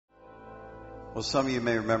Well, some of you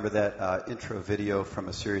may remember that intro video from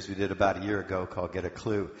a series we did about a year ago called Get a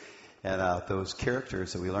Clue. And those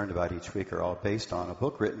characters that we learned about each week are all based on a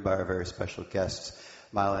book written by our very special guests,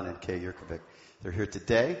 Milan and Kay Yurkovic. They're here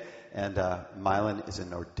today, and Milan is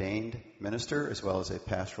an ordained minister as well as a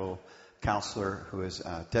pastoral counselor who has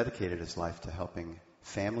dedicated his life to helping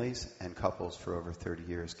families and couples for over 30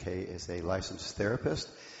 years. Kay is a licensed therapist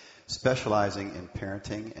specializing in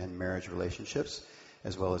parenting and marriage relationships,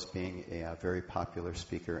 as well as being a very popular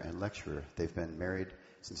speaker and lecturer. They've been married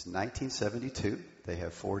since 1972. They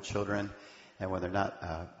have 4 children, and when they're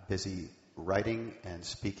not busy writing and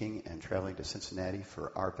speaking and traveling to Cincinnati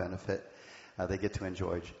for our benefit, they get to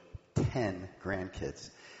enjoy 10 grandkids.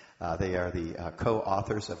 They are the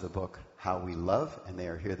co-authors of the book How We Love, and they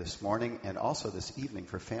are here this morning and also this evening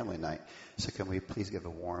for family night. So can we please give a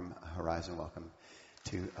warm Horizon welcome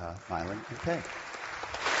to Milan and Kay.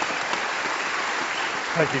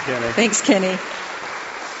 Thank you, Kenny. Thanks, Kenny.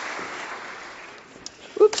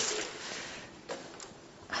 Oops.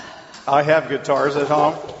 I have guitars at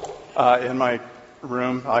home in my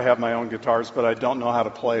room. I have my own guitars, but I don't know how to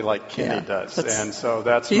play like Kenny does. And so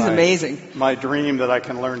he's amazing. My dream that I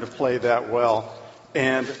can learn to play that well.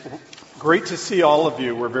 And great to see all of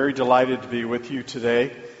you. We're very delighted to be with you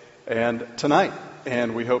today and tonight.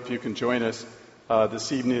 And we hope you can join us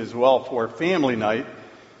this evening as well for family night.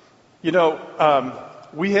 You know,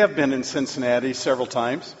 we have been in Cincinnati several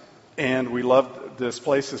times, and we love this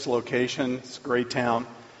place, this location. It's a great town.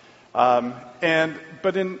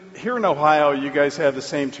 But here in Ohio, you guys have the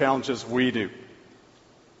same challenges we do.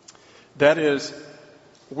 That is,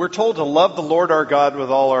 we're told to love the Lord our God with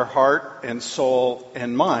all our heart and soul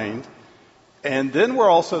and mind, and then we're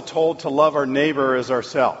also told to love our neighbor as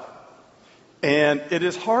ourselves. And it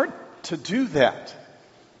is hard to do that.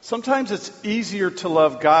 Sometimes it's easier to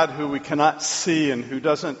love God who we cannot see and who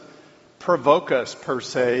doesn't provoke us per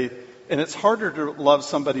se. And it's harder to love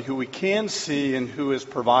somebody who we can see and who is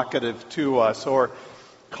provocative to us or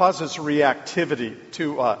causes reactivity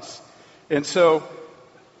to us. And so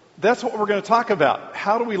that's what we're going to talk about.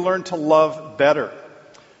 How do we learn to love better?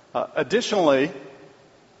 Additionally,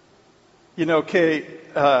 you know, Kay,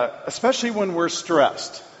 especially when we're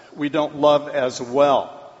stressed, we don't love as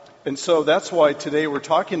well. And so that's why today we're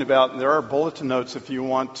talking about, and there are bulletin notes if you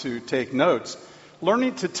want to take notes,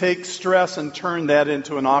 learning to take stress and turn that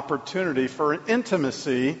into an opportunity for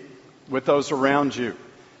intimacy with those around you.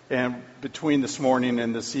 And between this morning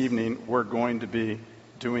and this evening, we're going to be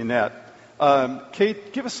doing that.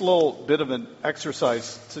 Kate, give us a little bit of an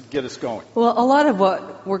exercise to get us going. Well, a lot of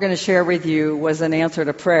what we're going to share with you was an answer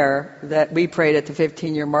to prayer that we prayed at the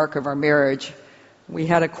 15-year mark of our marriage. We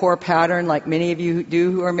had a core pattern, like many of you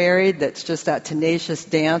do who are married, that's just that tenacious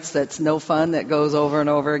dance that's no fun, that goes over and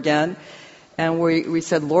over again. And we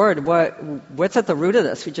said, Lord, what's at the root of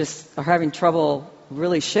this? We just are having trouble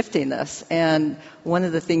really shifting this. And one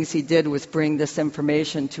of the things he did was bring this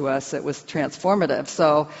information to us that was transformative.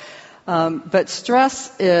 So, but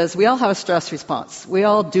stress is, we all have a stress response. We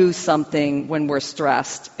all do something when we're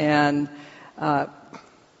stressed. And,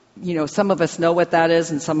 you know, some of us know what that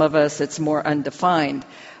is, and some of us it's more undefined.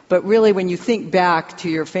 But really, when you think back to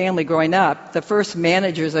your family growing up, the first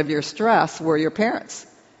managers of your stress were your parents.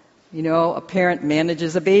 You know, a parent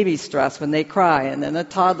manages a baby's stress when they cry, and then a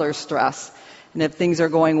toddler's stress. And if things are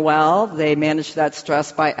going well, they manage that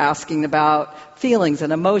stress by asking about feelings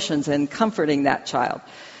and emotions and comforting that child.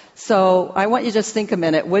 So I want you to just think a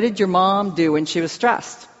minute. What did your mom do when she was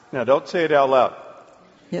stressed? Now, don't say it out loud.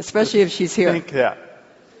 Yeah, especially if she's here. Think that.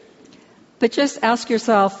 But just ask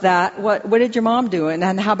yourself that, what did your mom do?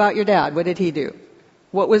 And how about your dad? What did he do?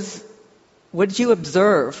 What did you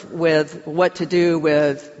observe with what to do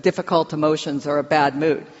with difficult emotions or a bad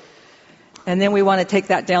mood? And then we want to take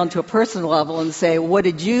that down to a personal level and say, what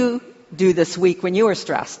did you do this week when you were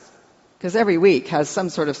stressed? Because every week has some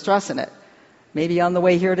sort of stress in it. Maybe on the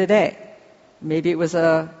way here today. Maybe it was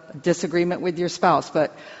a disagreement with your spouse.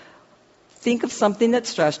 But think of something that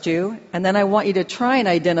stressed you, and then I want you to try and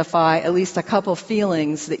identify at least a couple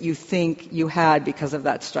feelings that you think you had because of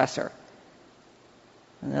that stressor.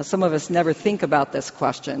 Now, some of us never think about this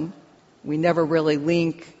question. We never really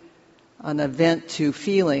link an event to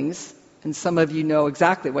feelings, and some of you know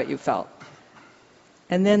exactly what you felt.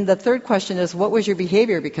 And then the third question is, what was your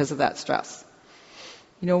behavior because of that stress?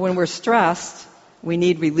 You know, when we're stressed, we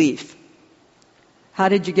need relief. How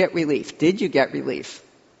did you get relief? Did you get relief?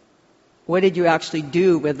 What did you actually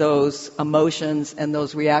do with those emotions and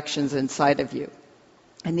those reactions inside of you?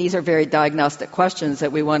 And these are very diagnostic questions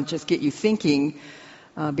that we want to just get you thinking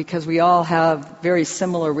because we all have very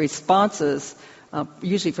similar responses,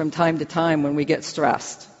 usually from time to time when we get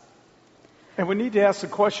stressed. And we need to ask the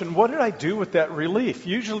question, what did I do with that relief?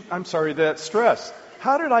 That stress.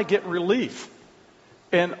 How did I get relief?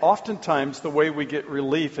 And oftentimes the way we get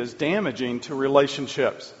relief is damaging to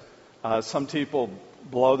relationships. Some people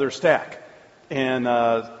blow their stack and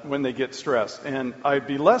when they get stressed. And I'd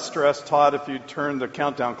be less stressed, Todd, if you'd turn the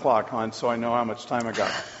countdown clock on so I know how much time I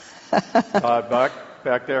got. Todd,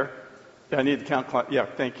 back there? Yeah, I need the count clock. Yeah,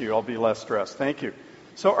 thank you. I'll be less stressed. Thank you.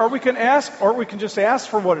 So, or we can just ask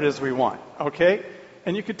for what it is we want, okay?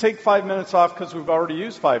 And you could take 5 minutes off because we've already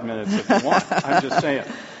used 5 minutes if you want. I'm just saying.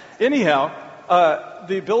 Anyhow,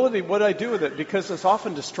 the ability, what do I do with it? Because it's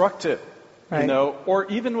often destructive, right. Or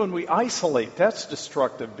even when we isolate, that's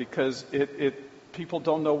destructive because people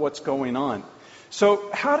don't know what's going on.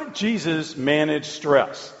 So how did Jesus manage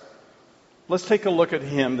stress? Let's take a look at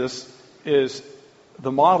him. This is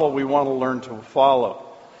the model we want to learn to follow.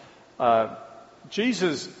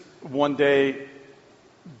 Jesus one day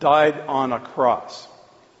died on a cross.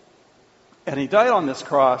 And he died on this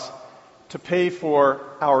cross to pay for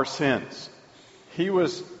our sins. He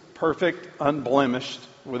was perfect, unblemished,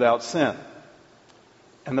 without sin.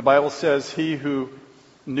 And the Bible says he who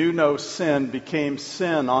knew no sin became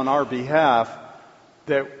sin on our behalf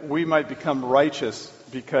that we might become righteous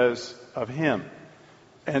because of him.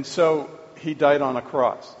 And so he died on a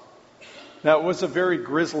cross. Now it was a very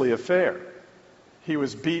grisly affair. He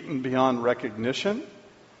was beaten beyond recognition.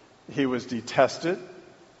 He was detested.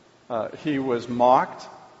 He was mocked.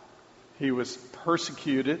 He was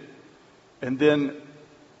persecuted. And then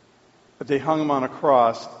they hung him on a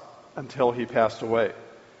cross until he passed away.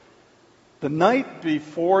 The night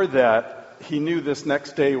before that, he knew this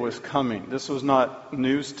next day was coming. This was not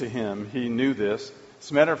news to him. He knew this.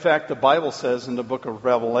 As a matter of fact, the Bible says in the book of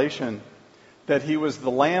Revelation that he was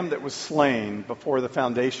the lamb that was slain before the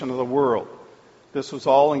foundation of the world. This was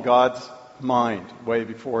all in God's mind way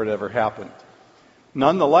before it ever happened.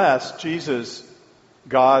 Nonetheless, Jesus,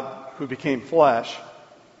 God who became flesh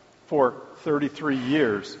for 33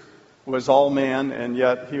 years, was all man, and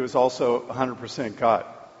yet he was also 100% God.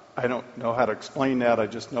 I don't know how to explain that. I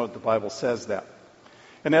just know that the Bible says that.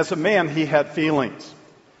 And as a man, he had feelings.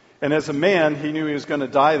 And as a man, he knew he was going to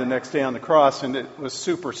die the next day on the cross, and it was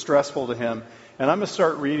super stressful to him. And I'm going to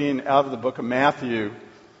start reading out of the book of Matthew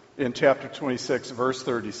in chapter 26, verse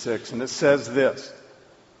 36. And it says this.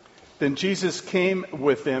 Then Jesus came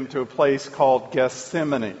with them to a place called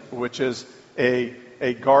Gethsemane, which is a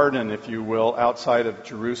garden, if you will, outside of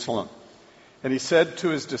Jerusalem. And he said to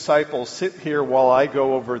his disciples, sit here while I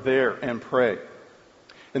go over there and pray.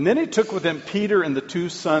 And then he took with him Peter and the two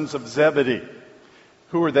sons of Zebedee.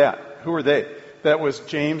 Who were they? That was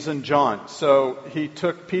James and John. So he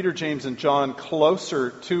took Peter, James, and John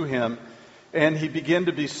closer to him, and he began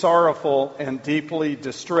to be sorrowful and deeply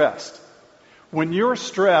distressed. When you're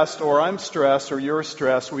stressed, or I'm stressed, or you're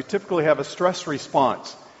stressed, we typically have a stress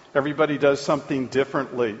response. Everybody does something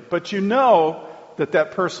differently. But you know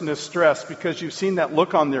that person is stressed because you've seen that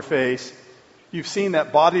look on their face, you've seen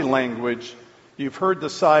that body language, you've heard the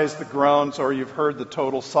sighs, the groans, or you've heard the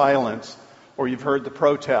total silence, or you've heard the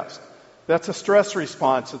protest. That's a stress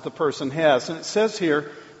response that the person has. And it says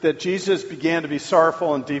here that Jesus began to be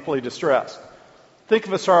sorrowful and deeply distressed. Think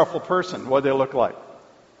of a sorrowful person. What do they look like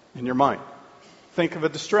in your mind? Think of a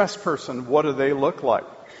distressed person. What do they look like?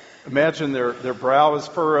 Imagine their brow is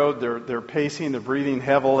furrowed, they're pacing, they're breathing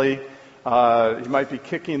heavily. He might be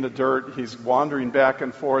kicking the dirt. He's wandering back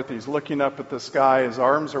and forth. He's looking up at the sky. His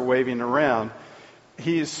arms are waving around.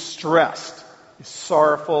 He's stressed. He's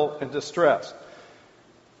sorrowful and distressed.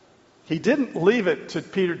 He didn't leave it to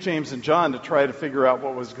Peter, James, and John to try to figure out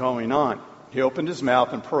what was going on. He opened his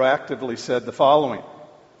mouth and proactively said the following.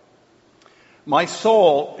 My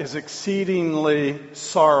soul is exceedingly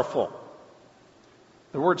sorrowful.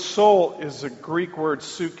 The word soul is a Greek word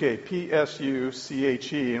suke,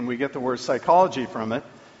 P-S-U-C-H-E, and we get the word psychology from it.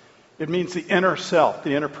 It means the inner self,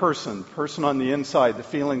 the inner person on the inside, the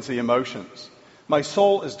feelings, the emotions. My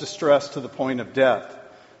soul is distressed to the point of death.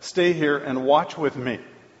 Stay here and watch with me.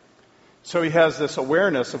 So he has this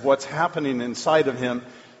awareness of what's happening inside of him.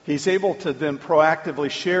 He's able to then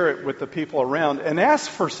proactively share it with the people around and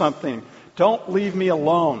ask for something. Don't leave me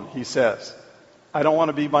alone, he says. I don't want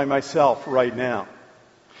to be by myself right now.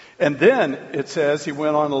 And then it says he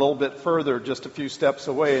went on a little bit further, just a few steps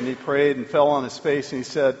away, and he prayed and fell on his face and he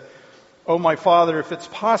said, Oh, my Father, if it's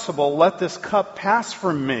possible, let this cup pass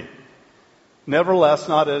from me. Nevertheless,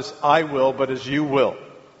 not as I will, but as you will.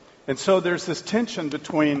 And so there's this tension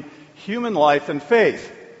between human life and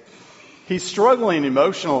faith. He's struggling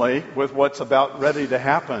emotionally with what's about ready to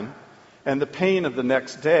happen and the pain of the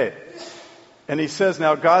next day. And he says,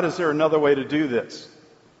 now, God, is there another way to do this?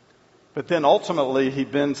 But then ultimately he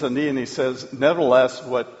bends a knee and he says, nevertheless,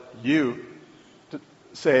 what you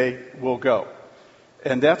say will go.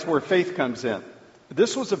 And that's where faith comes in.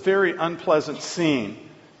 This was a very unpleasant scene.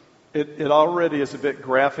 It already is a bit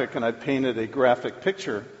graphic, and I painted a graphic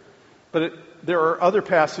picture. But there are other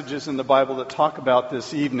passages in the Bible that talk about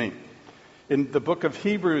this evening. In the book of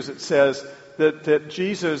Hebrews, it says that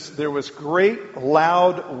Jesus, there was great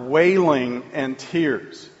loud wailing and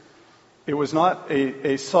tears. It was not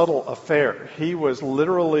a subtle affair. He was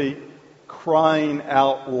literally crying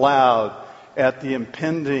out loud at the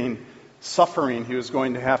impending suffering he was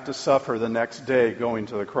going to have to suffer the next day going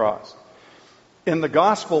to the cross. In the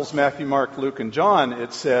Gospels, Matthew, Mark, Luke, and John,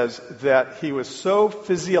 it says that he was so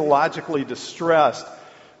physiologically distressed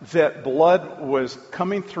that blood was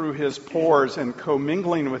coming through his pores and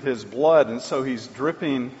commingling with his blood, and so he's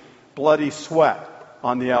dripping bloody sweat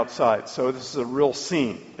on the outside. So this is a real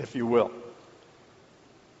scene, if you will.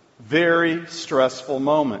 Very stressful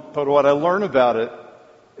moment. But what I learn about it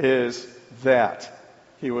is that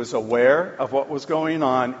he was aware of what was going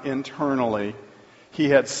on internally. He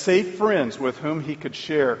had safe friends with whom he could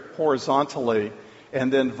share horizontally,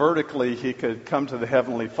 and then vertically he could come to the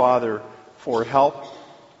Heavenly Father for help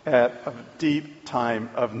at a deep time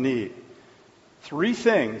of need. 3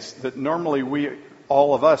 things that normally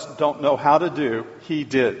all of us don't know how to do, he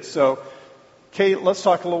did. So, Kate, let's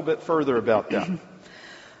talk a little bit further about that.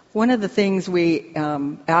 One of the things we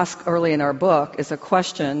ask early in our book is a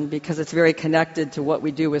question, because it's very connected to what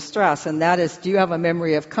we do with stress, and that is, do you have a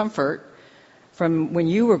memory of comfort from when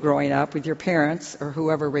you were growing up with your parents or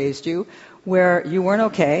whoever raised you, where you weren't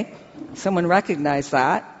okay, someone recognized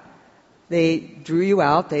that, they drew you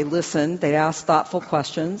out, they listened, they asked thoughtful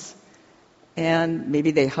questions, and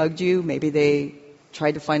maybe they hugged you, maybe they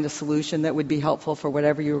tried to find a solution that would be helpful for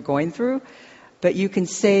whatever you were going through. But you can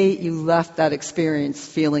say you left that experience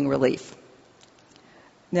feeling relief.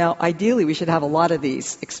 Now, ideally, we should have a lot of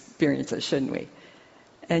these experiences, shouldn't we?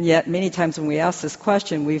 And yet, many times when we ask this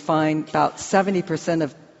question, we find about 70%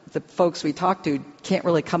 of the folks we talk to can't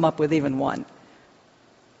really come up with even one.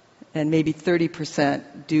 And maybe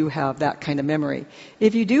 30% do have that kind of memory.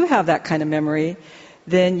 If you do have that kind of memory,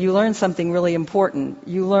 then you learn something really important.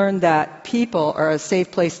 You learn that people are a safe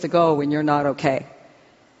place to go when you're not okay.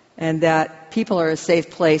 And that people are a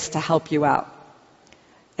safe place to help you out.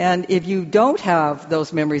 And if you don't have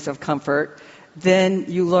those memories of comfort, then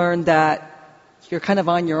you learn that you're kind of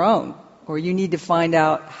on your own, or you need to find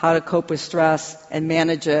out how to cope with stress and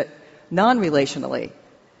manage it non-relationally.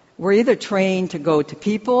 We're either trained to go to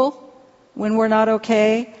people when we're not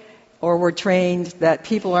okay, or we're trained that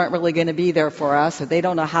people aren't really going to be there for us, or they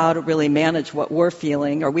don't know how to really manage what we're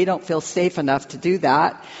feeling, or we don't feel safe enough to do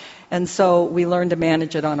that. And so we learn to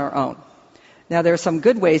manage it on our own. Now, there are some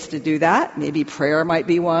good ways to do that. Maybe prayer might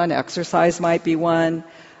be one, exercise might be one.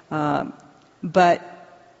 But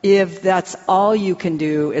if that's all you can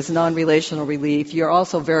do is non-relational relief, you're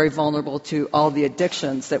also very vulnerable to all the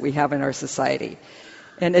addictions that we have in our society.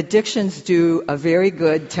 And addictions do a very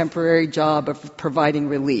good temporary job of providing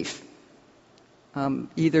relief,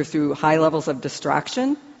 either through high levels of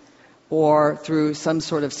distraction or through some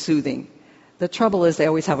sort of soothing. The trouble is they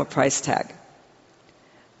always have a price tag.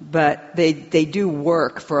 But they do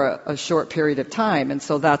work for a short period of time, and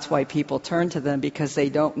so that's why people turn to them, because they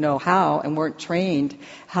don't know how and weren't trained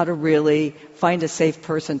how to really find a safe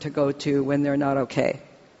person to go to when they're not okay.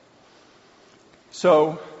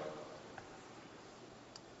 So,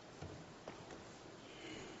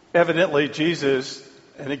 evidently Jesus,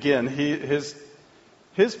 and again, his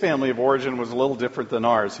family of origin was a little different than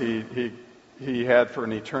ours. He had for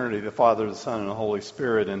an eternity the Father, the Son, and the Holy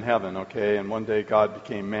Spirit in heaven, okay? And one day God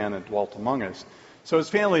became man and dwelt among us. So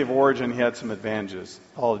his family of origin, he had some advantages.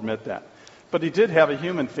 I'll admit that. But he did have a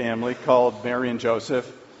human family called Mary and Joseph.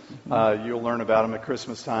 You'll learn about him at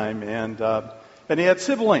Christmas time. And he had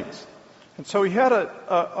siblings. And so he had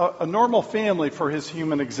a normal family for his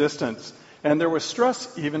human existence. And there was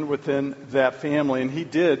stress even within that family. And he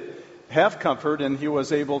did have comfort, and he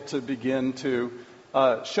was able to begin to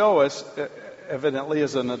show us, evidently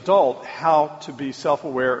as an adult, how to be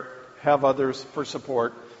self-aware, have others for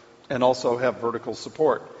support, and also have vertical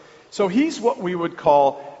support. So he's what we would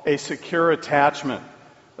call a secure attachment.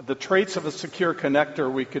 The traits of a secure connector,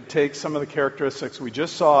 we could take some of the characteristics we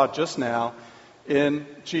just saw just now in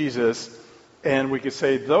Jesus, and we could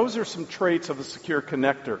say those are some traits of a secure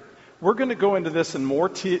connector. We're going to go into this in more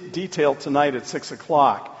detail tonight at 6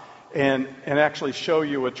 o'clock. And actually show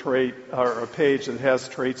you a trait or a page that has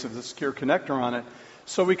traits of the secure connector on it,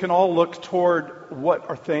 so we can all look toward what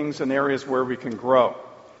are things and areas where we can grow.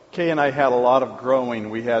 Kay and I had a lot of growing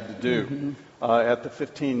we had to do. At the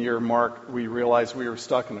 15-year mark, we realized we were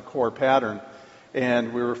stuck in a core pattern,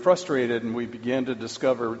 and we were frustrated, and we began to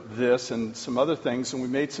discover this and some other things, and we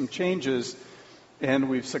made some changes, and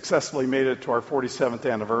we've successfully made it to our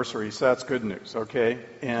 47th anniversary, so that's good news, okay?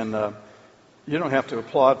 And you don't have to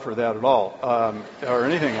applaud for that at all, or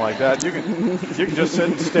anything like that. You can just sit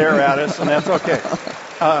and stare at us, and that's okay.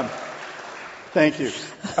 Thank you.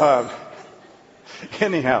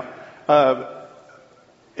 Anyhow,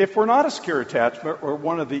 if we're not a secure attachment, we're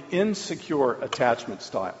one of the insecure attachment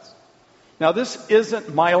styles. Now, this isn't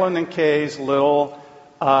Mylan and Kay's little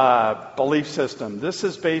belief system. This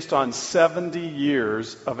is based on 70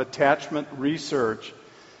 years of attachment research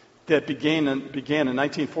that began in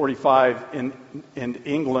 1945 in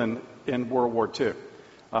England in World War II,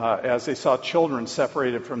 as they saw children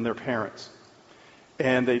separated from their parents.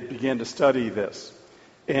 And they began to study this.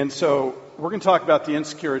 And so we're going to talk about the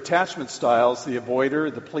insecure attachment styles: the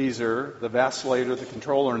avoider, the pleaser, the vacillator, the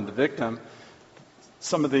controller, and the victim.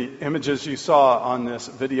 Some of the images you saw on this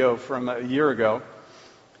video from a year ago.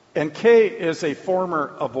 And Kay is a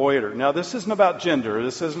former avoider. Now, this isn't about gender.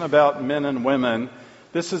 This isn't about men and women.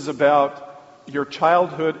 This is about your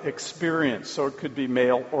childhood experience. So it could be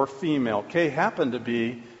male or female. Kay happened to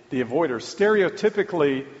be the avoider.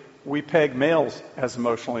 Stereotypically, we peg males as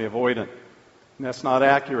emotionally avoidant. And that's not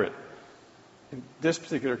accurate. In this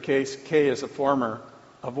particular case, Kay is a former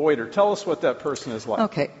avoider. Tell us what that person is like.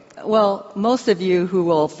 Okay. Well, most of you who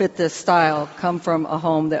will fit this style come from a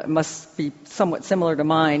home that must be somewhat similar to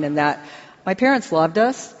mine, in that my parents loved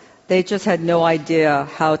us. They just had no idea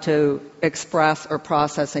how to express or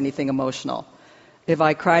process anything emotional. If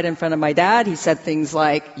I cried in front of my dad, he said things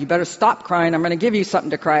like, "You better stop crying. I'm going to give you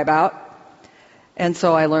something to cry about." And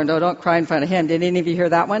so I learned, don't cry in front of him. Did any of you hear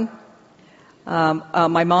that one?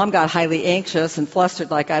 My mom got highly anxious and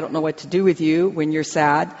flustered, like, "I don't know what to do with you when you're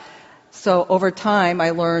sad." So over time, I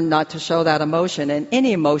learned not to show that emotion. And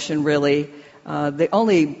any emotion, really, the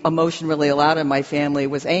only emotion really allowed in my family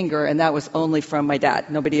was anger, and that was only from my dad.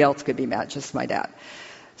 Nobody else could be mad, just my dad.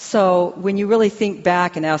 So when you really think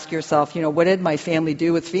back and ask yourself, what did my family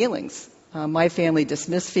do with feelings? My family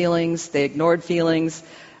dismissed feelings. They ignored feelings.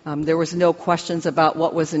 There was no questions about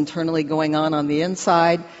what was internally going on the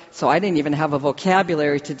inside. So I didn't even have a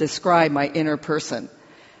vocabulary to describe my inner person.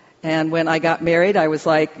 And when I got married, I was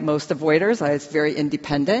like most avoiders. I was very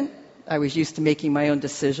independent. I was used to making my own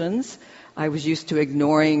decisions. I was used to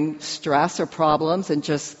ignoring stress or problems and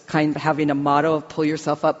just kind of having a motto of pull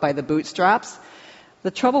yourself up by the bootstraps.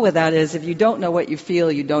 The trouble with that is if you don't know what you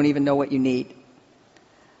feel, you don't even know what you need.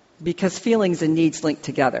 Because feelings and needs link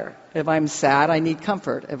together. If I'm sad, I need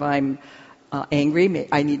comfort. If I'm angry,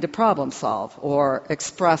 I need to problem solve or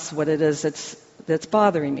express what it is that's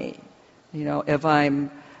bothering me. If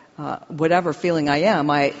I'm whatever feeling I am,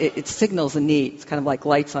 it signals a need. It's kind of like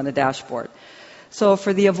lights on a dashboard. So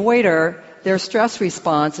for the avoider, their stress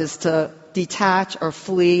response is to detach or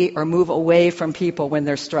flee or move away from people when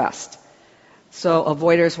they're stressed. So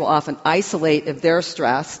avoiders will often isolate if they're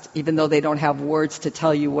stressed, even though they don't have words to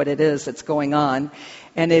tell you what it is that's going on.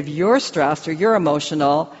 And if you're stressed or you're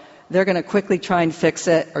emotional, they're going to quickly try and fix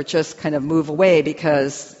it or just kind of move away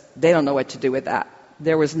because they don't know what to do with that.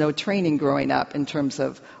 There was no training growing up in terms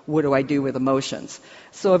of what do I do with emotions.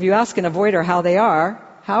 So if you ask an avoider how they are,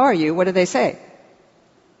 how are you, what do they say?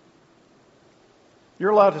 You're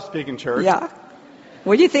allowed to speak in church. Yeah.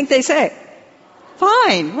 What do you think they say?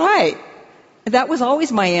 Fine, right. That was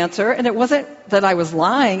always my answer, and it wasn't that I was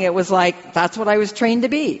lying. It was like, that's what I was trained to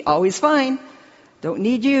be. Always fine. Don't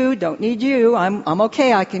need you. I'm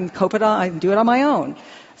okay. I can cope it on. I can do it on my own.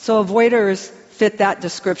 So avoiders fit that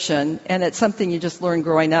description, and it's something you just learn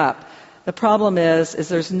growing up. The problem is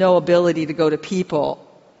there's no ability to go to people.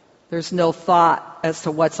 There's no thought as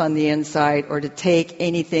to what's on the inside or to take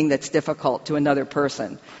anything that's difficult to another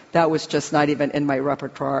person. That was just not even in my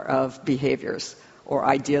repertoire of behaviors or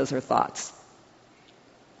ideas or thoughts.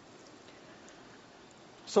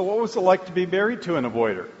 So what was it like to be married to an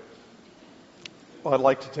avoider? Well, I'd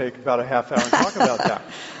like to take about a half hour and talk about that.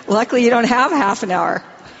 Luckily, you don't have half an hour.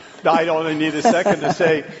 I only need a second to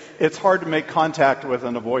say it's hard to make contact with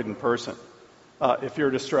an avoidant person. If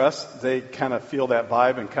you're distressed, they kind of feel that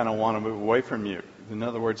vibe and kind of want to move away from you. In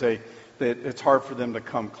other words, it's hard for them to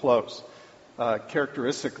come close.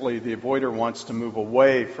 Characteristically, the avoider wants to move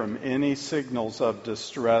away from any signals of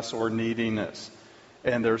distress or neediness,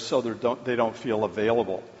 and they don't feel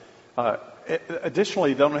available.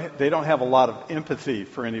 Additionally, they don't have a lot of empathy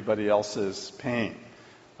for anybody else's pain.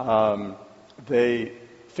 They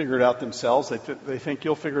figure it out themselves. They think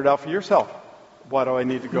you'll figure it out for yourself. Why do I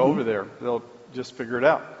need to go over there? They'll just figure it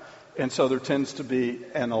out. And so there tends to be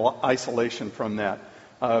an isolation from that.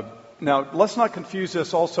 Now, let's not confuse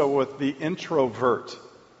this also with the introvert.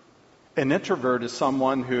 An introvert is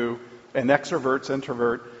someone who, an extrovert's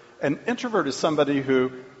introvert. An introvert is somebody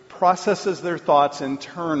who processes their thoughts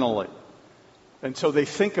internally. And so they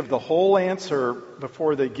think of the whole answer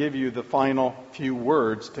before they give you the final few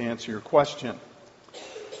words to answer your question.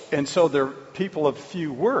 And so they're people of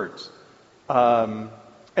few words. An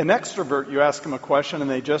extrovert, you ask them a question and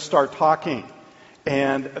they just start talking.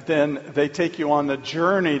 And then they take you on the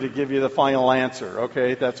journey to give you the final answer.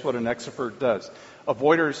 Okay, that's what an extrovert does.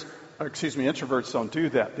 Introverts don't do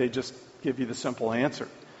that. They just give you the simple answer.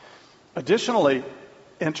 Additionally,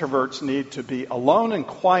 introverts need to be alone and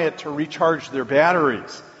quiet to recharge their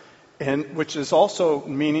batteries, and which is also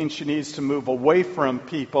meaning she needs to move away from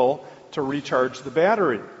people to recharge the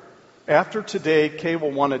battery. After today, Kay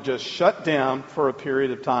will want to just shut down for a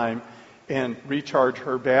period of time and recharge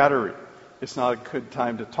her battery. It's not a good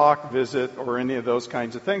time to talk, visit, or any of those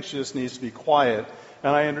kinds of things. She just needs to be quiet,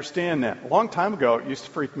 and I understand that. A long time ago, it used to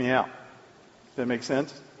freak me out. Does that make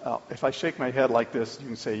sense? If I shake my head like this, you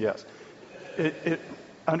can say yes.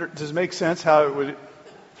 Does it make sense how it would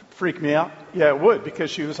freak me out? Yeah, it would, because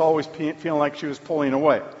she was always feeling like she was pulling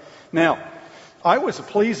away. Now, I was a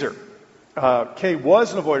pleaser. Kay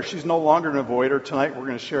was an avoider. She's no longer an avoider. Tonight we're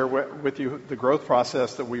going to share with you the growth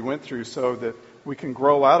process that we went through so that we can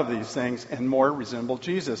grow out of these things and more resemble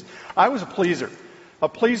Jesus. I was a pleaser. A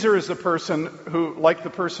pleaser is the person who, like the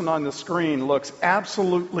person on the screen, looks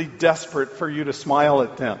absolutely desperate for you to smile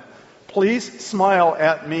at them. Please smile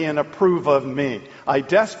at me and approve of me. I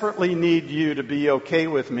desperately need you to be okay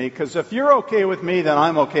with me, because if you're okay with me, then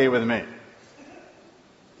I'm okay with me.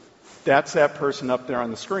 That's that person up there on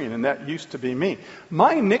the screen, and that used to be me.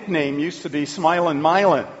 My nickname used to be Smilin'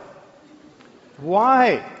 Mylin.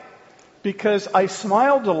 Why? Because I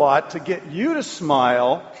smiled a lot to get you to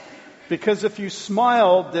smile, because if you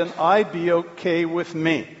smiled, then I'd be okay with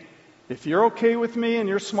me. If you're okay with me and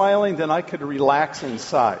you're smiling, then I could relax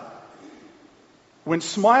inside. When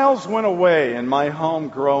smiles went away in my home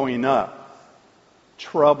growing up,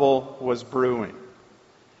 trouble was brewing.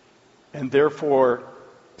 And therefore,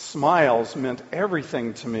 smiles meant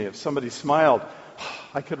everything to me. If somebody smiled,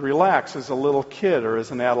 I could relax as a little kid or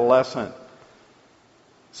as an adolescent.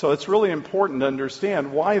 So it's really important to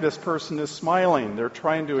understand why this person is smiling. They're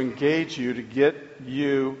trying to engage you to get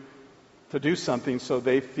you to do something so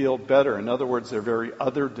they feel better. In other words, they're very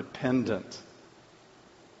other-dependent.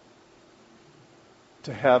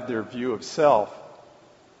 To have their view of self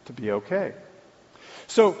to be okay.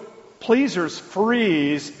 So pleasers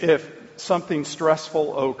freeze if something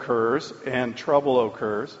stressful occurs and trouble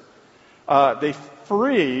occurs. They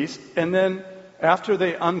freeze, and then after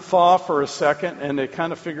they unthaw for a second and they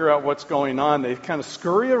kind of figure out what's going on, they kind of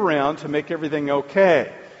scurry around to make everything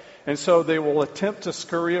okay. And so they will attempt to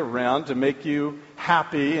scurry around to make you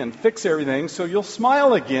happy and fix everything so you'll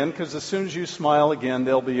smile again, because as soon as you smile again,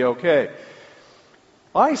 they'll be okay.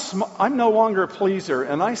 I'm no longer a pleaser,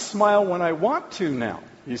 and I smile when I want to now,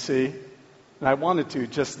 you see. And I wanted to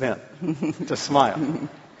just then, to smile.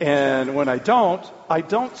 And when I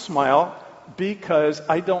don't smile because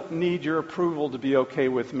I don't need your approval to be okay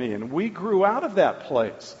with me. And we grew out of that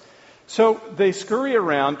place. So they scurry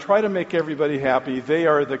around, try to make everybody happy. They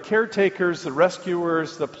are the caretakers, the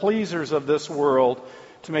rescuers, the pleasers of this world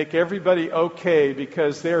to make everybody okay,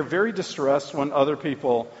 because they are very distressed when other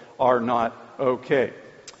people are not okay.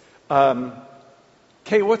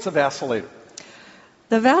 Kay, what's a vacillator?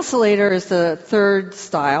 The vacillator is the third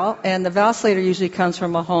style, and the vacillator usually comes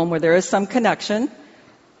from a home where there is some connection,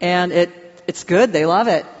 and it's good, they love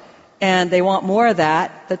it, and they want more of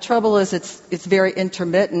that. The trouble is it's very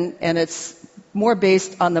intermittent, and it's more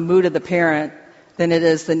based on the mood of the parent than it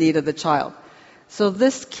is the need of the child. So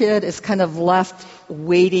this kid is kind of left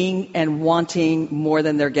waiting and wanting more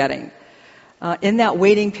than they're getting. In that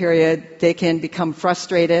waiting period, they can become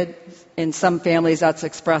frustrated. In some families, that's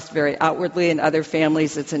expressed very outwardly. In other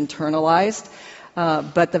families, it's internalized.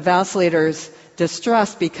 But the vacillator's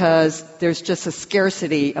distressed because there's just a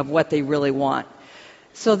scarcity of what they really want.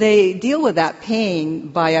 So they deal with that pain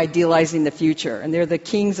by idealizing the future. And they're the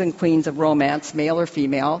kings and queens of romance, male or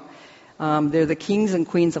female. They're the kings and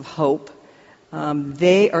queens of hope.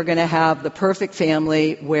 They are going to have the perfect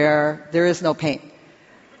family where there is no pain.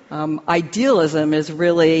 Idealism is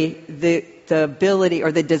really the ability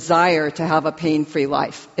or the desire to have a pain-free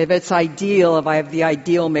life. If it's ideal, if I have the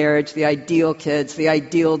ideal marriage, the ideal kids, the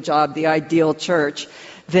ideal job, the ideal church,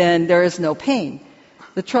 then there is no pain.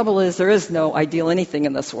 The trouble is there is no ideal anything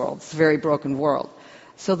in this world. It's a very broken world.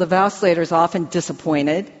 So the vacillator is often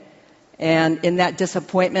disappointed, And in that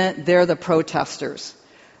disappointment, they're the protesters.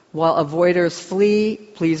 While avoiders flee,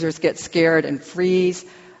 pleasers get scared and freeze.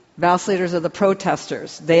 Vacilators are the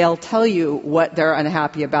protesters. They'll tell you what they're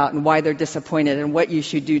unhappy about and why they're disappointed and what you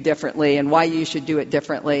should do differently and why you should do it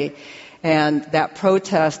differently. And that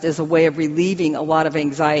protest is a way of relieving a lot of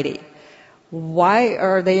anxiety. Why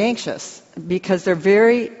are they anxious? Because they're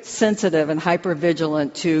very sensitive and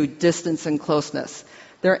hypervigilant to distance and closeness.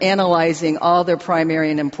 They're analyzing all their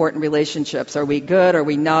primary and important relationships. Are we good? Are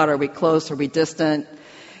we not? Are we close? Are we distant?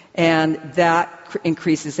 And that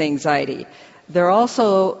increases anxiety. They're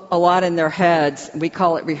also a lot in their heads. We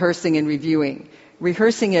call it rehearsing and reviewing.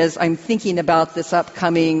 Rehearsing is, I'm thinking about this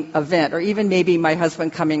upcoming event, or even maybe my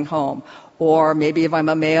husband coming home, or maybe if I'm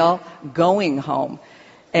a male, going home.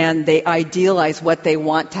 And they idealize what they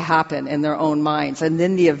want to happen in their own minds. And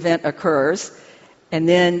then the event occurs, and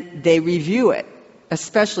then they review it,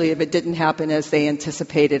 especially if it didn't happen as they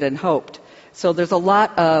anticipated and hoped. So there's a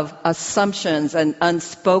lot of assumptions and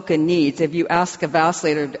unspoken needs. If you ask a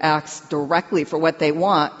vacillator to ask directly for what they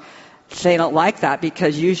want, they don't like that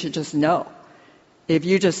because you should just know. If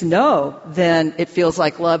you just know, then it feels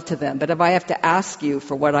like love to them. But if I have to ask you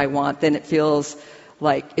for what I want, then it feels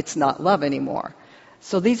like it's not love anymore.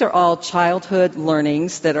 So these are all childhood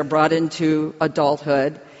learnings that are brought into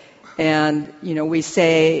adulthood. And, we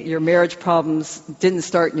say your marriage problems didn't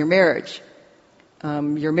start in your marriage.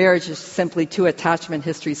 Your marriage is simply two attachment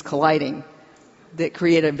histories colliding that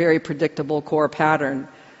create a very predictable core pattern.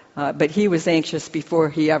 But he was anxious before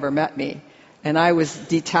he ever met me. And I was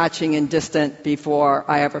detaching and distant before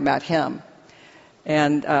I ever met him.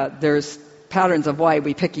 And there's patterns of why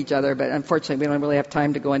we pick each other, but unfortunately we don't really have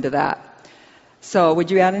time to go into that. So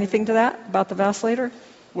would you add anything to that about the vacillator?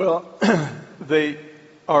 Well, they're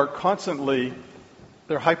hypervigilant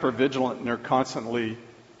and they're constantly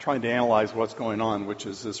trying to analyze what's going on, which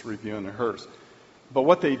is this review and rehearse. But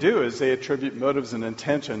what they do is they attribute motives and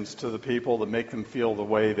intentions to the people that make them feel the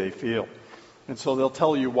way they feel. And so they'll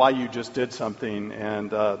tell you why you just did something, and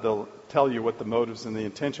they'll tell you what the motives and the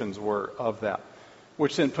intentions were of that,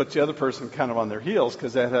 which then puts the other person kind of on their heels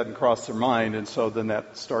because that hadn't crossed their mind, and so then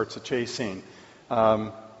that starts a chase scene.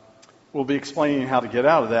 We'll be explaining how to get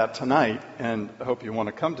out of that tonight, and I hope you want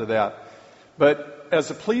to come to that. But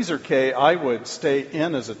as a pleaser, Kay, I would stay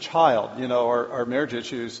in as a child. Our marriage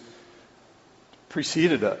issues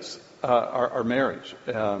preceded us, our marriage.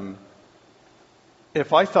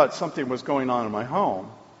 If I thought something was going on in my home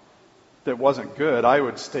that wasn't good, I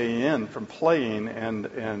would stay in from playing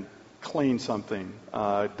and clean something,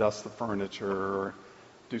 dust the furniture or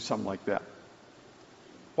do something like that.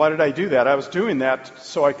 Why did I do that? I was doing that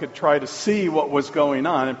so I could try to see what was going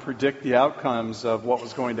on and predict the outcomes of what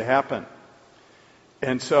was going to happen.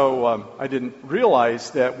 And so I didn't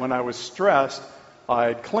realize that when I was stressed,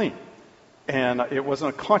 I'd clean. And it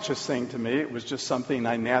wasn't a conscious thing to me. It was just something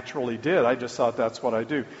I naturally did. I just thought that's what I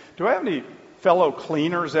do. Do I have any fellow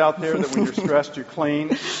cleaners out there that when you're stressed, you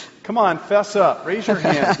clean? Come on, fess up. Raise your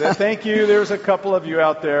hands. Thank you. There's a couple of you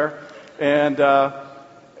out there. And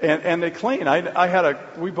they clean. We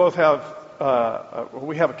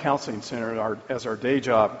have a counseling center as our day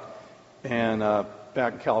job. And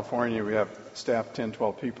back in California, we have staff 10,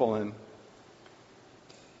 12 people. And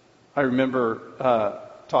I remember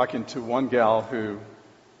talking to one gal who,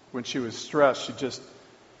 when she was stressed,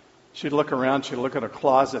 she'd look around, she'd look at a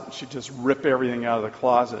closet, and she'd just rip everything out of the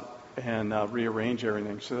closet and rearrange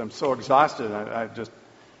everything. She said, I'm so exhausted. I've just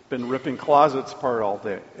been ripping closets apart all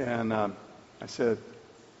day. And I said,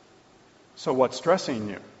 so what's stressing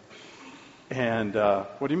you? And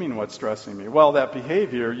what do you mean what's stressing me? Well, that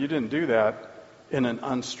behavior, you didn't do that in an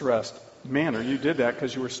unstressed manner. You did that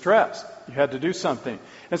because you were stressed. You had to do something.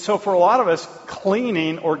 And so for a lot of us,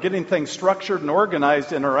 cleaning or getting things structured and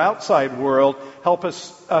organized in our outside world help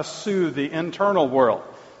us soothe the internal world.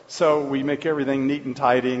 So we make everything neat and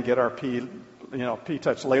tidy and get our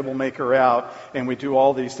P-Touch label maker out, and we do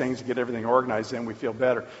all these things to get everything organized, and we feel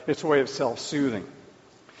better. It's a way of self-soothing.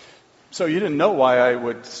 So you didn't know why I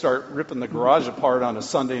would start ripping the garage apart on a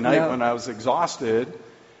Sunday night when I was exhausted.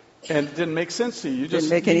 And it didn't make sense to you. Didn't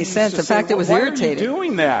make any sense. In fact, it was irritating. Why are you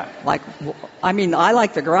doing that? I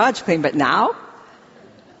like the garage clean, but now?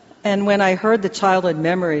 And when I heard the childhood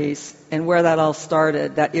memories and where that all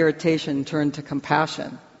started, that irritation turned to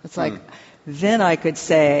compassion. It's like, then I could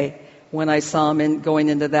say, when I saw him going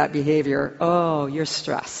into that behavior, oh, you're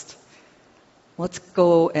stressed. Let's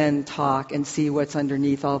go and talk and see what's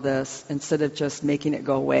underneath all this instead of just making it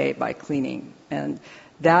go away by cleaning. And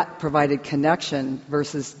that provided connection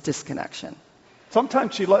versus disconnection.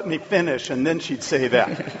 Sometimes she let me finish, and then she'd say that.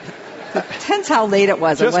 Depends how late it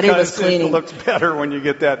was and what he was cleaning. It looks better when you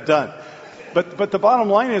get that done. But the bottom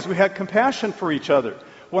line is we had compassion for each other.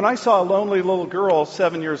 When I saw a lonely little girl,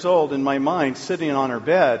 7 years old, in my mind, sitting on her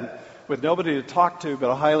bed with nobody to talk to but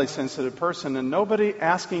a highly sensitive person and nobody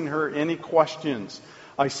asking her any questions,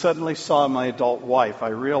 I suddenly saw my adult wife. I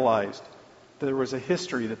realized there was a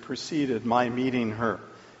history that preceded my meeting her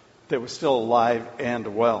that was still alive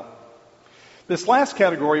and well. This last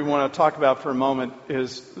category we want to talk about for a moment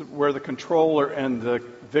is where the controller and the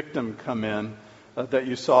victim come in that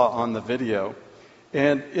you saw on the video.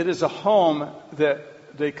 And it is a home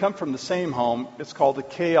that they come from the same home. It's called a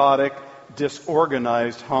chaotic,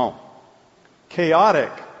 disorganized home.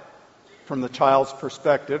 Chaotic from the child's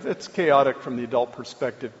perspective. It's chaotic from the adult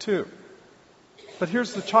perspective too. But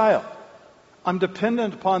here's the child. I'm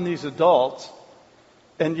dependent upon these adults,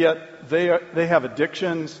 and yet they have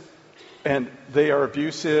addictions, and they are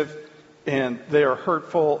abusive, and they are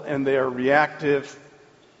hurtful, and they are reactive.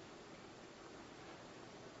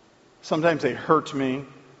 Sometimes they hurt me.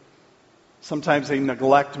 Sometimes they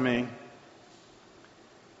neglect me.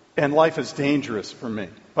 And life is dangerous for me.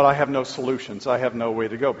 But I have no solutions. I have no way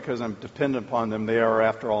to go because I'm dependent upon them. They are,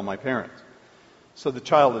 after all, my parents. So the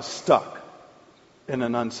child is stuck in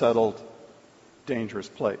an unsettled, dangerous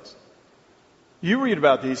place. You read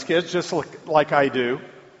about these kids just like I do.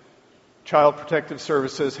 Child Protective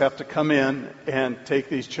Services have to come in and take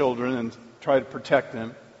these children and try to protect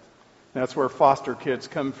them. That's where foster kids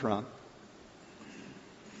come from.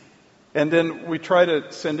 And then we try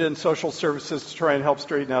to send in social services to try and help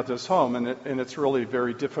straighten out this home, and it's really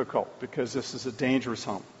very difficult because this is a dangerous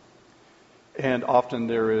home. And often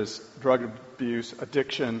there is drug abuse,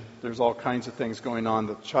 addiction, there's all kinds of things going on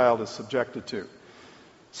that the child is subjected to.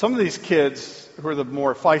 Some of these kids, who are the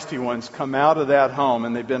more feisty ones, come out of that home,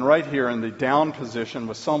 and they've been right here in the down position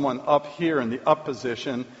with someone up here in the up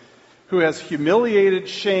position who has humiliated,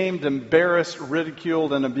 shamed, embarrassed,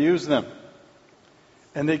 ridiculed, and abused them.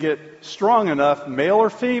 And they get strong enough, male or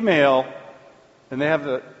female, and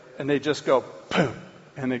they just go, boom,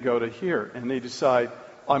 and they go to here, and they decide,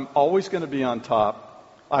 I'm always going to be on top.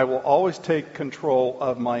 I will always take control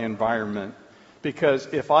of my environment. Because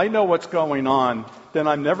if I know what's going on, then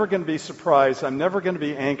I'm never going to be surprised. I'm never going to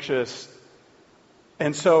be anxious.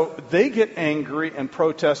 And so they get angry and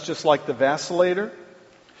protest just like the vacillator.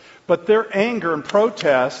 But their anger and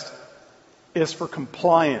protest is for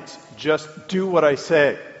compliance. Just do what I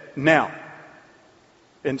say now.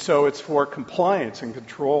 And so it's for compliance and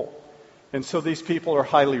control. And so these people are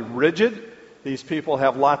highly rigid. These people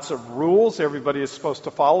have lots of rules. Everybody is supposed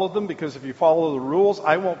to follow them because if you follow the rules,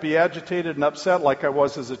 I won't be agitated and upset like I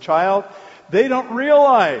was as a child. They don't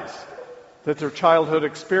realize that their childhood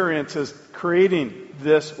experience is creating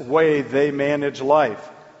this way they manage life.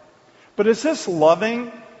 But is this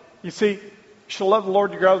loving? You see, you shall love the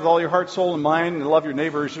Lord your God with all your heart, soul, and mind, and love your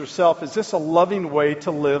neighbor as yourself. Is this a loving way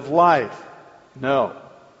to live life? No.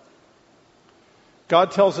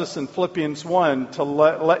 God tells us in Philippians 1 to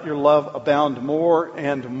let your love abound more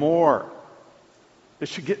and more.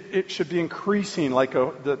 It should be increasing like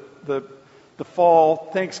the fall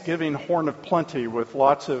Thanksgiving horn of plenty with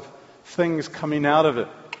lots of things coming out of it.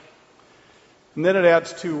 And then it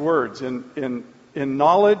adds two words, in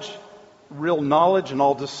knowledge, real knowledge, and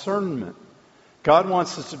all discernment. God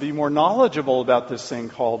wants us to be more knowledgeable about this thing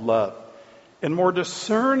called love and more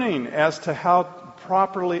discerning as to how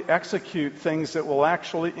properly execute things that will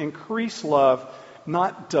actually increase love,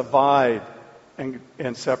 not divide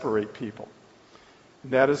and separate people.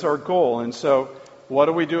 That is our goal. And so what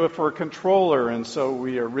do we do if we're a controller? And so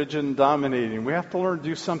we are rigid and dominating. We have to learn to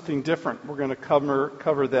do something different. We're going to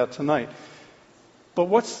cover that tonight. But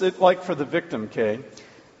what's it like for the victim, Kay?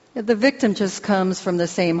 The victim just comes from the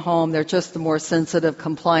same home. They're just the more sensitive,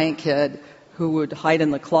 compliant kid who would hide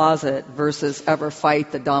in the closet versus ever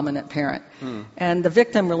fight the dominant parent. And the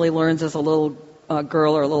victim really learns as a little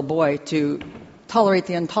girl or a little boy to tolerate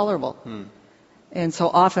the intolerable. And so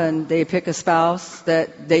often they pick a spouse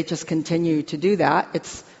that they just continue to do that.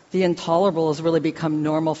 It's the intolerable has really become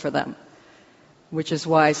normal for them, which is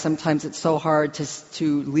why sometimes it's so hard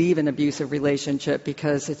to leave an abusive relationship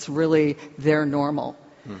because it's really their normal.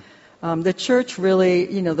 The church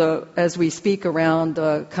really, as we speak around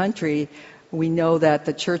the country, we know that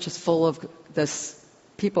the church is full of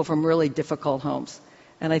people from really difficult homes.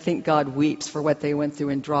 And I think God weeps for what they went through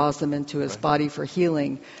and draws them into his body for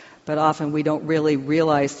healing. But often we don't really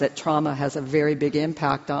realize that trauma has a very big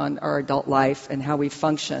impact on our adult life and how we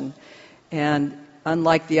function. And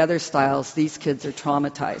unlike the other styles, these kids are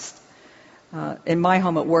traumatized. In my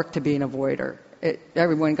home, it worked to be an avoider.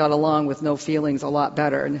 Everyone got along with no feelings a lot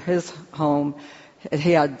better. In his home, it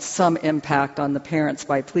had some impact on the parents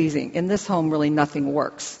by pleasing. In this home, really nothing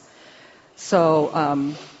works.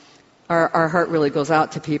 So our heart really goes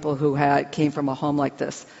out to people who came from a home like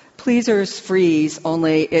this. Pleasers freeze,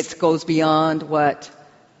 only it goes beyond what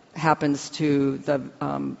happens to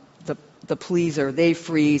the pleaser. They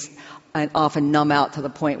freeze and often numb out to the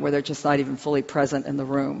point where they're just not even fully present in the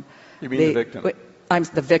room. You mean the victim?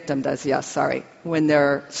 The victim does, yes, sorry, when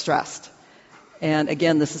they're stressed. And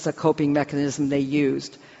again, this is a coping mechanism they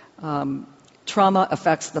used. Trauma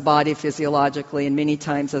affects the body physiologically, and many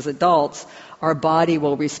times as adults, our body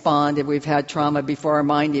will respond if we've had trauma before our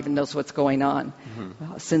mind even knows what's going on.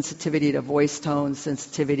 Mm-hmm. Sensitivity to voice tones,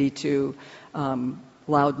 sensitivity to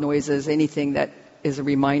loud noises, anything that is a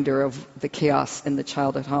reminder of the chaos in the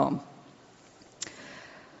child at home.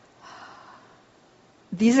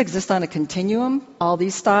 These exist on a continuum, all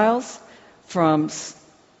these styles, from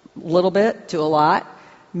little bit to a lot.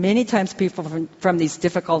 Many times people from these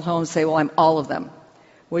difficult homes say, well, I'm all of them,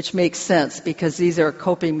 which makes sense because these are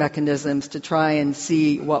coping mechanisms to try and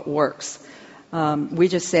see what works. We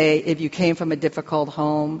just say, if you came from a difficult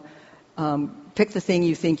home, pick the thing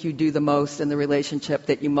you think you do the most in the relationship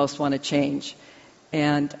that you most want to change.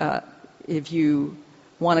 And if you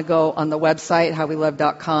want to go on the website,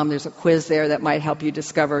 howwelove.com, there's a quiz there that might help you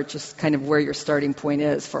discover just kind of where your starting point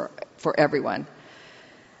is for everyone.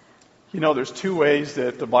 You know, there's two ways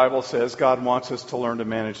that the Bible says God wants us to learn to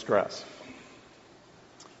manage stress.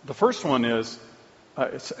 The first one is,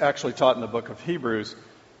 it's actually taught in the book of Hebrews,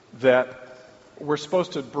 that we're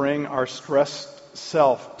supposed to bring our stressed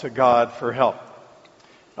self to God for help.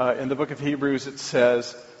 In the book of Hebrews it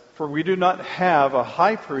says, for we do not have a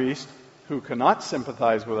high priest who cannot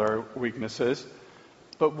sympathize with our weaknesses,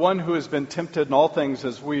 but one who has been tempted in all things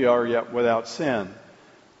as we are, yet without sin.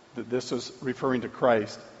 This is referring to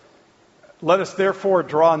Christ. Let us therefore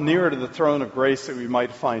draw near to the throne of grace that we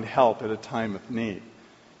might find help at a time of need.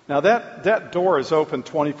 Now that door is open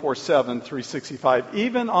 24/7, 365.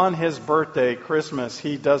 Even on his birthday, Christmas,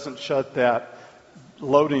 he doesn't shut that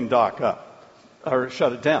loading dock up or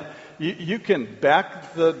shut it down. You can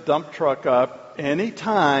back the dump truck up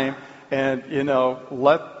anytime and,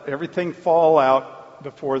 let everything fall out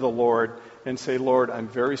before the Lord and say, Lord, I'm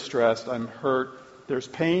very stressed. I'm hurt. There's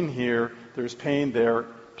pain here. There's pain there.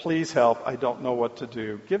 Please help. I don't know what to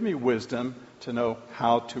do. Give me wisdom to know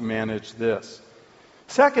how to manage this.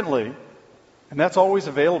 Secondly, and that's always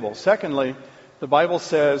available. Secondly, the Bible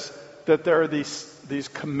says that there are these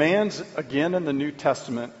commands again in the New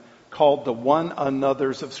Testament called the one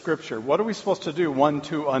another's of Scripture. What are we supposed to do one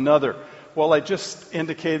to another? Well, I just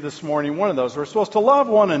indicated this morning one of those. We're supposed to love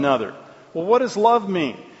one another. Well, what does love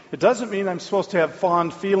mean? It doesn't mean I'm supposed to have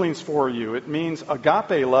fond feelings for you. It means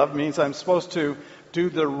agape love means I'm supposed to do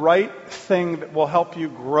the right thing that will help you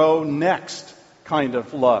grow next kind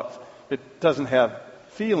of love. It doesn't have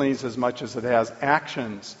feelings as much as it has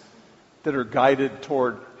actions that are guided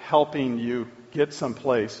toward helping you get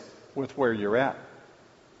someplace with where you're at.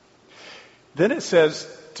 Then it says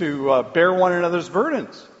to bear one another's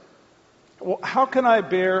burdens. Well, how can I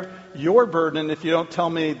bear your burden if you don't tell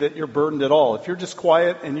me that you're burdened at all? If you're just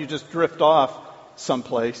quiet and you just drift off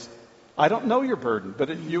someplace, I don't know your burden,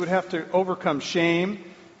 but you would have to overcome shame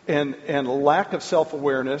and lack of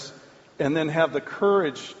self-awareness and then have the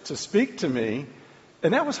courage to speak to me.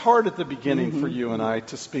 And that was hard at the beginning for you and I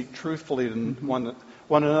to speak truthfully to one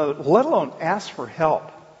another, let alone ask for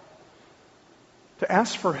help. To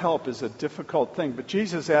ask for help is a difficult thing, but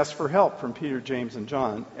Jesus asked for help from Peter, James, and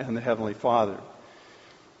John and the Heavenly Father.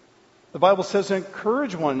 The Bible says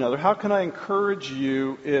encourage one another. How can I encourage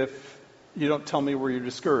you if you don't tell me where you're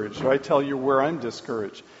discouraged, or I tell you where I'm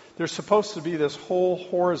discouraged? There's supposed to be this whole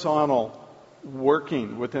horizontal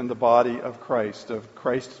working within the body of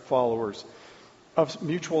Christ's followers, of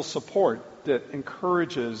mutual support that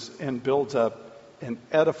encourages and builds up and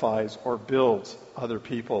edifies or builds other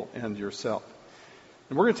people and yourself.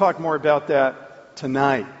 And we're going to talk more about that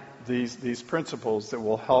tonight, these principles that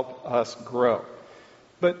will help us grow.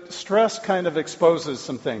 But stress kind of exposes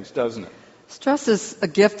some things, doesn't it? Stress is a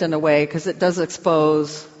gift in a way because it does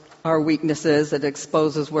expose our weaknesses. It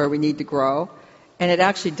exposes where we need to grow. And it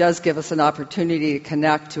actually does give us an opportunity to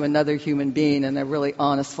connect to another human being in a really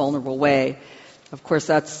honest, vulnerable way. Of course,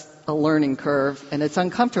 that's a learning curve, and it's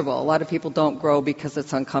uncomfortable. A lot of people don't grow because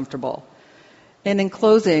it's uncomfortable. And in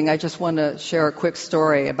closing, I just want to share a quick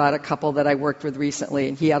story about a couple that I worked with recently.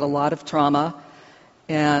 And he had a lot of trauma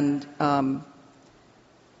and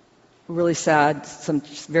really sad, some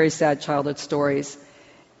very sad childhood stories.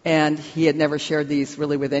 And he had never shared these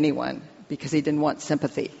really with anyone because he didn't want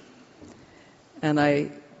sympathy. And I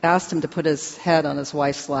asked him to put his head on his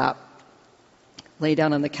wife's lap. lay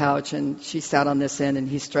down on the couch, and she sat on this end, and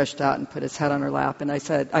he stretched out and put his head on her lap. And I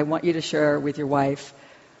said, I want you to share with your wife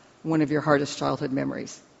one of your hardest childhood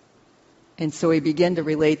memories. And so he began to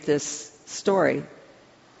relate this story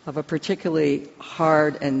of a particularly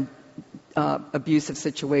hard and abusive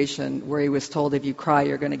situation where he was told, if you cry,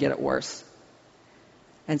 you're going to get it worse.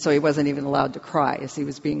 And so he wasn't even allowed to cry as he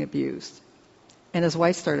was being abused. And his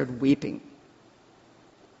wife started weeping.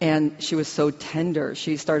 And she was so tender.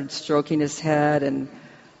 She started stroking his head, and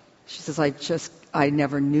she says, I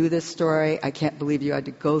never knew this story. I can't believe you had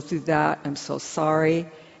to go through that. I'm so sorry.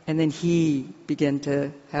 And then he began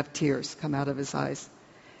to have tears come out of his eyes.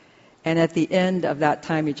 And at the end of that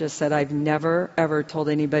time, he just said, I've never, ever told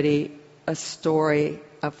anybody a story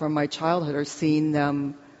from my childhood or seen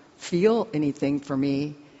them feel anything for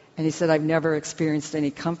me. And he said, I've never experienced any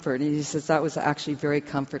comfort. And he says, that was actually very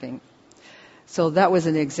comforting. So that was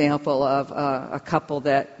an example of a couple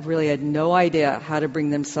that really had no idea how to bring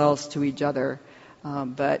themselves to each other,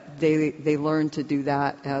 but they learned to do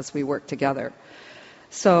that as we worked together.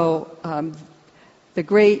 So the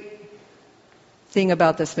great thing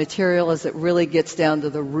about this material is it really gets down to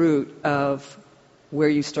the root of where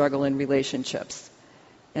you struggle in relationships.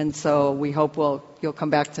 And so we hope you'll come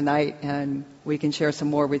back tonight and we can share some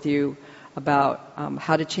more with you about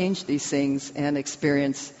how to change these things and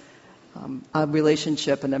experience a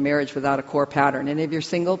relationship and a marriage without a core pattern. And if you're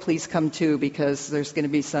single, please come too, because there's going to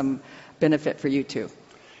be some benefit for you too.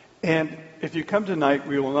 And if you come tonight,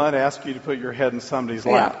 we will not ask you to put your head in somebody's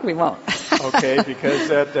lap. Yeah, we won't. Okay, because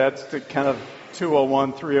that's the kind of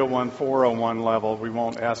 201, 301, 401 level. We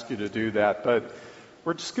won't ask you to do that. But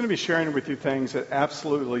we're just going to be sharing with you things that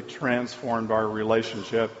absolutely transformed our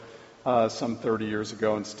relationship some 30 years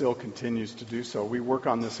ago and still continues to do so. We work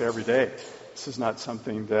on this every day. This is not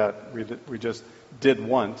something that we just did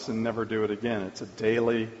once and never do it again. It's a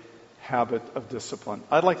daily habit of discipline.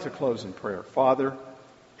 I'd like to close in prayer. Father,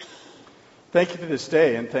 thank you for this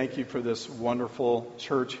day, and thank you for this wonderful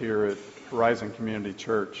church here at Horizon Community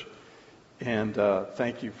Church. And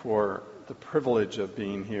thank you for the privilege of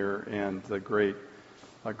being here and the great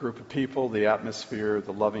group of people, the atmosphere,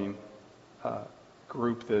 the loving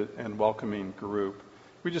group and welcoming group.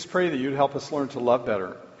 We just pray that you'd help us learn to love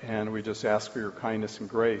better, and we just ask for your kindness and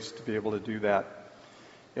grace to be able to do that.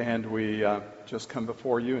 And we just come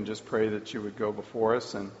before you and just pray that you would go before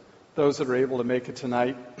us. And those that are able to make it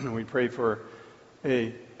tonight, we pray for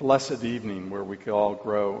a blessed evening where we can all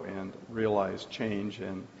grow and realize change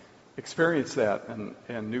and experience that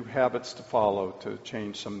and new habits to follow to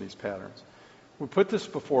change some of these patterns. We put this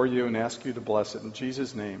before you and ask you to bless it in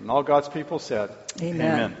Jesus' name. And all God's people said,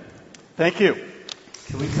 Amen. Thank you.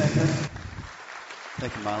 Can we thank them?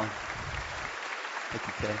 Thank you, Molly. Thank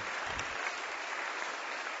you, Kay.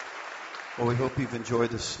 Well, we hope you've enjoyed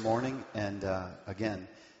this morning. And again,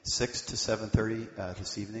 6 to 7:30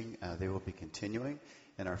 this evening, they will be continuing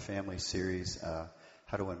in our family series,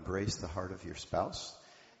 How to Embrace the Heart of Your Spouse.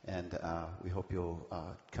 And we hope you'll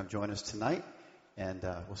come join us tonight. And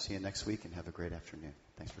we'll see you next week, and have a great afternoon.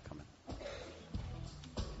 Thanks for coming.